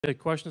Okay,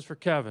 questions for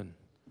Kevin.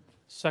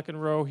 Second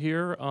row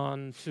here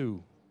on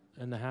 2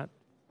 in the hat.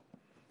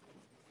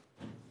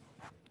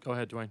 Go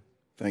ahead, Dwayne.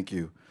 Thank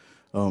you.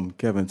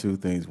 Kevin, two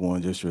things.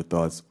 One, just your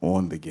thoughts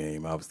on the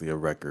game. Obviously a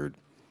record,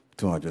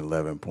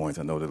 211 points.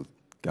 I know the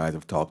guys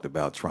have talked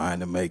about trying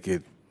to make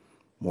it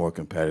more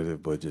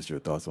competitive, but just your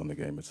thoughts on the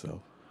game itself.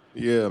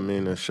 Yeah, I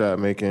mean, the shot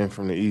making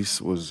from the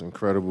East was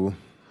incredible.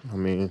 I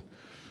mean,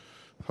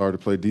 hard to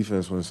play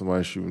defense when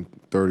somebody's shooting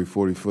 30,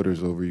 40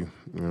 footers over you,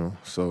 you know.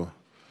 So,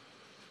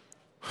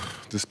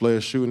 display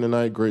of shooting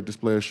tonight, great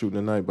display of shooting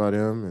tonight by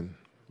them, and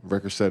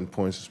record-setting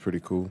points is pretty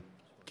cool.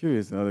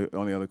 Curious, the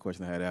only other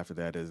question I had after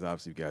that is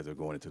obviously you guys are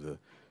going into the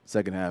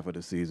second half of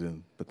the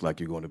season. Look like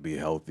you're going to be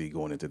healthy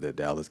going into the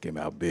Dallas game.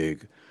 How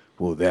big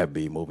will that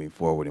be moving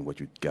forward in what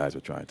you guys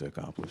are trying to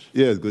accomplish?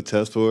 Yeah, it's a good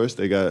test for us.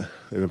 They've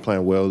been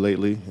playing well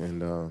lately,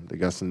 and they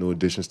got some new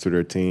additions to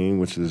their team,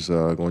 which is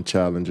going to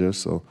challenge us.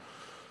 So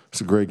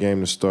it's a great game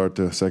to start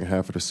the second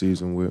half of the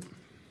season with.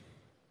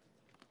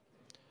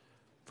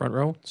 Front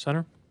row,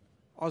 center.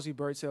 Ozzie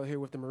Birdsell here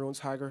with the Maroon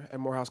Tiger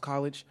at Morehouse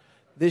College.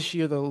 This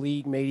year, the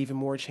league made even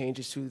more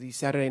changes to the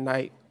Saturday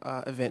night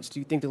events.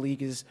 Do you think the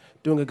league is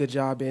doing a good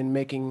job in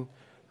making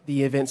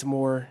the events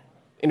more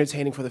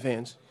entertaining for the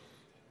fans?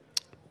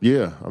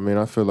 Yeah, I mean,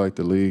 I feel like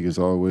the league is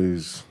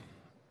always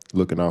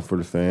looking out for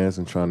the fans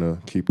and trying to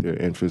keep their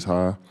interest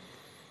high.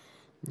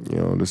 You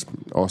know, this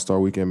All-Star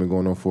Weekend been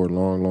going on for a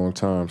long, long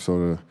time, so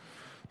to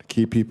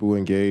keep people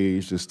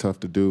engaged is tough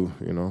to do,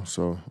 you know.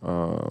 So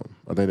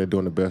I think they're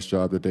doing the best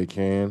job that they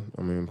can.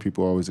 I mean,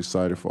 people are always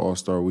excited for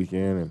All-Star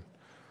Weekend, and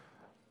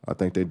I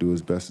think they do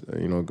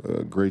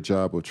a great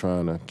job of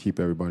trying to keep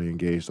everybody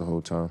engaged the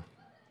whole time.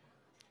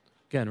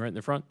 Again, right in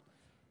the front.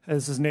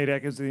 This is Nate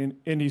Eckes, the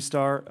Indy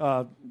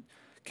Star.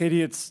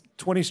 Katie, it's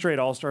 20 straight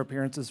All-Star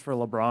appearances for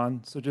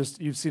LeBron. So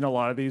just you've seen a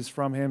lot of these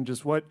from him.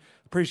 Just what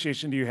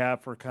appreciation do you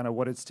have for kind of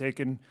what it's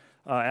taken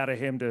out of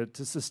him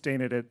to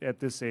sustain it at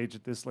this age,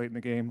 at this late in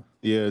the game?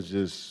 Yeah, it's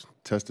just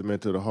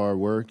testament to the hard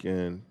work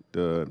and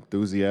the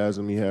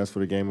enthusiasm he has for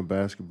the game of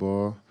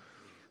basketball.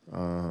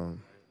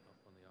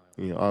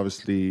 You know,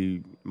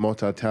 obviously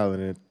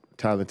multi-talented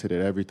at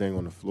everything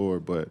on the floor,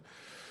 but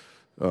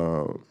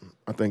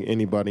I think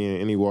anybody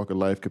in any walk of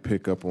life could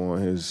pick up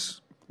on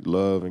his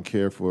love and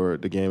care for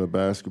the game of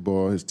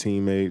basketball, his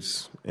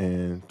teammates,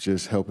 and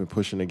just helping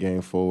pushing the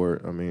game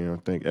forward. I mean, I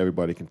think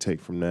everybody can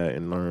take from that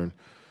and learn.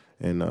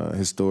 And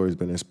his story has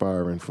been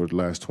inspiring for the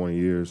last 20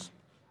 years.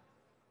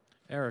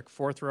 Eric,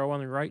 fourth row on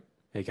the right.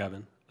 Hey,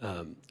 Kevin.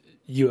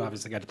 You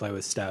obviously got to play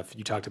with Steph.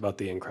 You talked about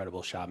the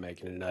incredible shot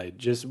making tonight.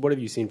 Just what have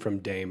you seen from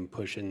Dame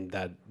pushing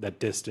that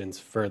distance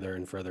further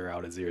and further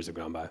out as the years have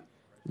gone by?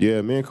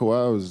 Yeah, me and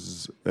Kawhi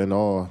was in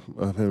awe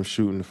of him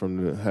shooting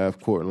from the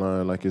half-court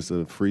line like it's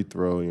a free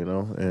throw, you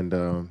know.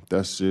 And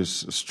that's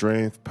just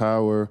strength,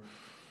 power,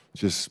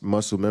 just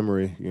muscle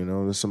memory, you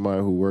know. There's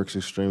somebody who works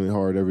extremely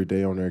hard every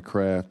day on their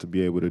craft to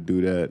be able to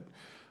do that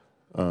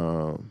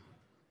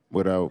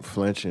without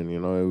flinching, you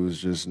know. It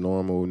was just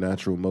normal,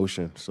 natural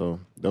motion.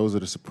 So those are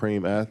the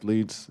supreme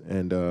athletes,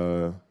 and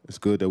it's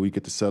good that we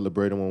get to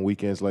celebrate them on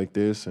weekends like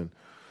this. And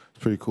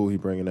it's pretty cool he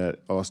bringing that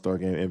All-Star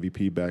Game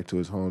MVP back to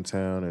his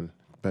hometown and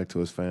back to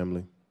his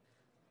family.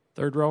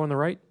 Third row on the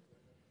right.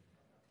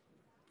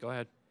 Go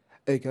ahead.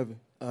 Hey, Kevin.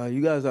 You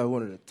guys have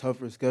one of the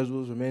tougher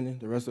schedules remaining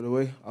the rest of the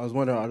way. I was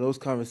wondering, are those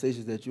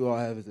conversations that you all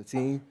have as a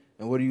team,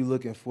 and what are you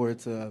looking forward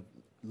to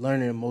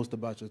learning most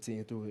about your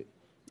team through it?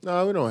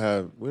 No, we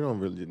don't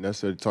really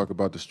necessarily talk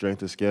about the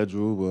strength of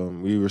schedule.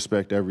 We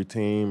respect every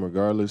team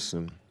regardless,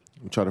 and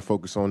we try to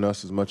focus on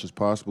us as much as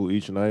possible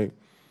each night.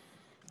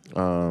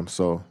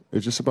 So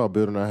it's just about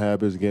building our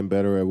habits, getting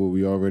better at what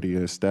we already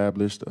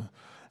established,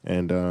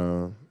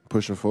 and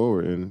pushing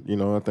forward. And, you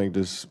know, I think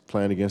just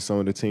playing against some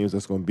of the teams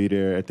that's going to be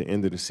there at the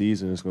end of the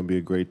season is going to be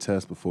a great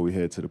test before we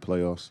head to the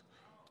playoffs.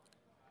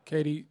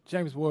 Katie,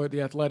 James Wood,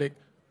 The Athletic.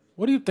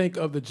 What do you think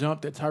of the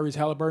jump that Tyrese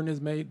Halliburton has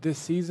made this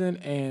season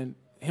and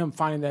him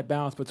finding that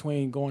balance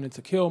between going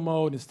into kill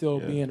mode and still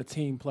being a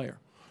team player?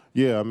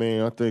 Yeah, I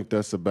mean, I think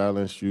that's a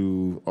balance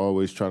you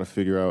always try to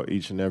figure out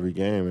each and every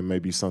game, and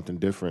maybe something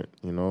different,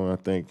 you know. I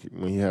think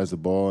when he has the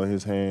ball in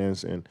his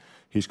hands and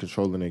he's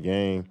controlling the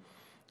game,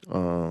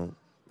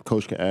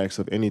 coach can ask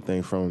of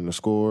anything from him to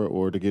score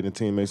or to get his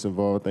teammates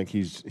involved. I think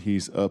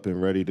he's up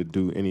and ready to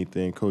do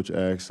anything coach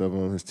asks of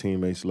him. His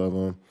teammates love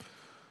him.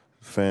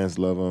 Fans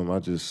love him. I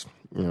just,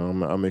 you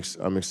know,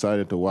 I'm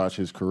excited to watch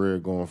his career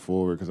going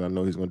forward because I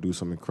know he's going to do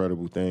some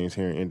incredible things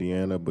here in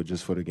Indiana, but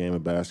just for the game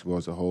of basketball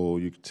as a whole,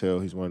 you can tell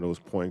he's one of those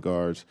point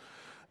guards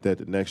that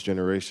the next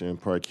generation,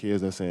 probably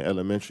kids that's in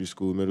elementary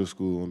school, middle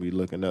school, will be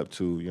looking up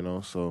to, you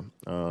know. So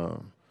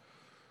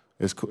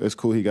it's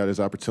cool he got his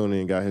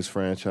opportunity and got his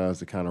franchise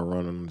to kind of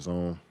run on his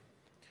own.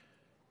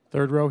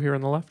 Third row here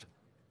on the left.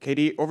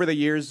 Katie, over the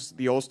years,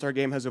 the All-Star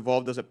Game has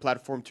evolved as a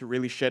platform to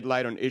really shed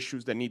light on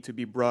issues that need to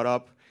be brought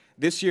up.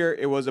 This year,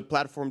 it was a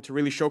platform to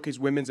really showcase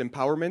women's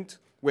empowerment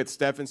with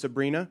Steph and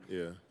Sabrina.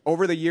 Yeah.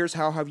 Over the years,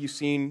 how have you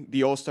seen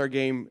the All-Star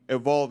Game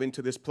evolve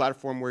into this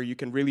platform where you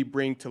can really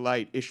bring to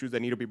light issues that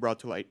need to be brought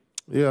to light?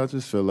 Yeah, I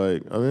just feel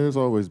like, I mean, it's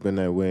always been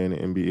that way in the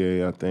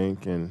NBA, I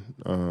think.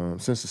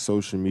 And since the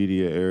social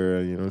media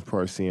era, you know, it's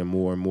probably seeing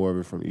more and more of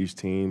it from each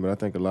team. But I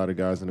think a lot of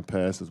guys in the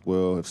past as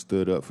well have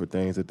stood up for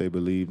things that they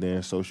believed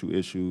in, social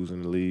issues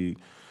in the league.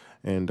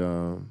 And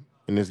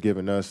it's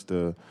given us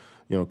the,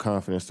 you know,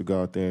 confidence to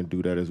go out there and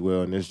do that as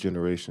well in this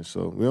generation.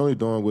 So we're only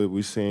doing what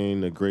we've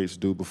seen the greats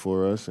do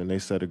before us, and they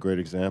set a great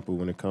example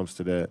when it comes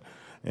to that.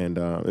 And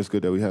it's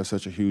good that we have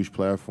such a huge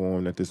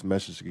platform that this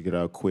message can get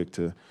out quick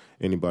to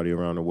anybody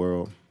around the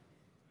world.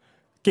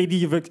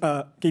 KD,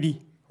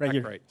 right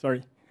here. Right.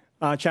 Sorry.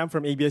 Champ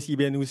from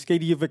ABS-CBN News.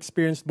 KD, you've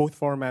experienced both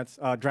formats,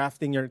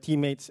 drafting your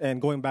teammates and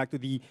going back to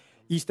the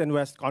East and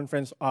West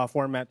Conference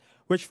format.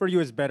 Which for you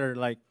is better?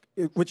 Like,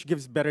 which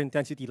gives better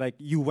intensity? Like,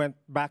 you went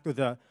back to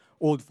the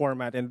old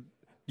format, and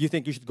do you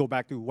think you should go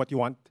back to what you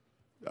want?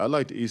 I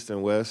like the East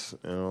and West.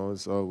 You know,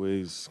 it's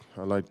always,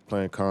 I like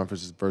playing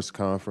conferences versus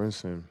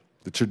conference, and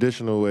the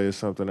traditional way is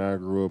something I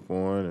grew up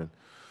on, and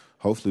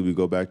hopefully we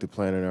go back to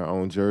playing in our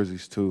own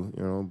jerseys too,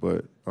 you know.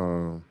 But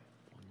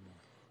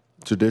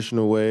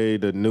traditional way,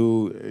 the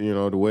new, you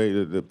know, the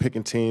way the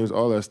picking teams,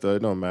 all that stuff,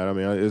 it don't matter. I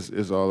mean,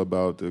 it's all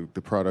about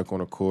the product on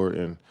the court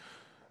and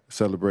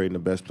celebrating the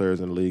best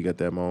players in the league at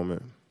that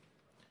moment.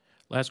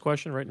 Last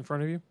question right in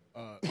front of you.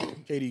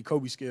 KD,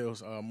 Kobe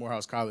Skills,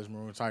 Morehouse College,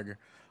 Maroon Tiger.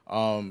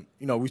 You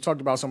know, we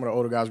talked about some of the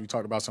older guys. We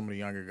talked about some of the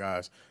younger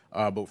guys.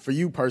 But for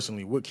you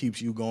personally, what keeps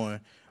you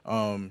going?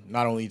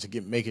 Not only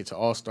to make it to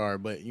All-Star,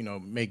 but, you know,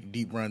 make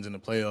deep runs in the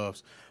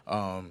playoffs.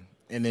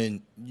 And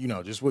then, you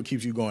know, just what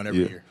keeps you going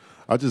every year?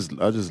 I just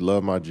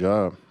love my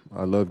job.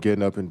 I love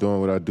getting up and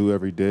doing what I do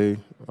every day.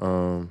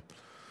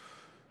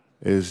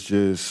 It's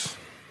just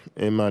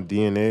in my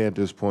DNA at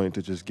this point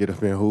to just get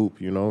up and hoop,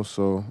 you know.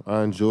 So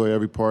I enjoy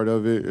every part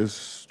of it. It's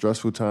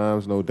stressful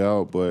times, no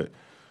doubt, but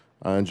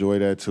I enjoy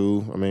that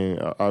too. I mean,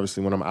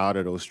 obviously when I'm out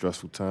of those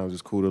stressful times,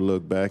 it's cool to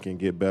look back and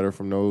get better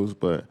from those,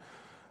 but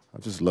I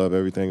just love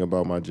everything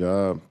about my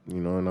job, you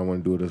know, and I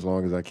want to do it as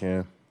long as I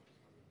can.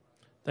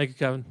 Thank you,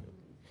 Kevin.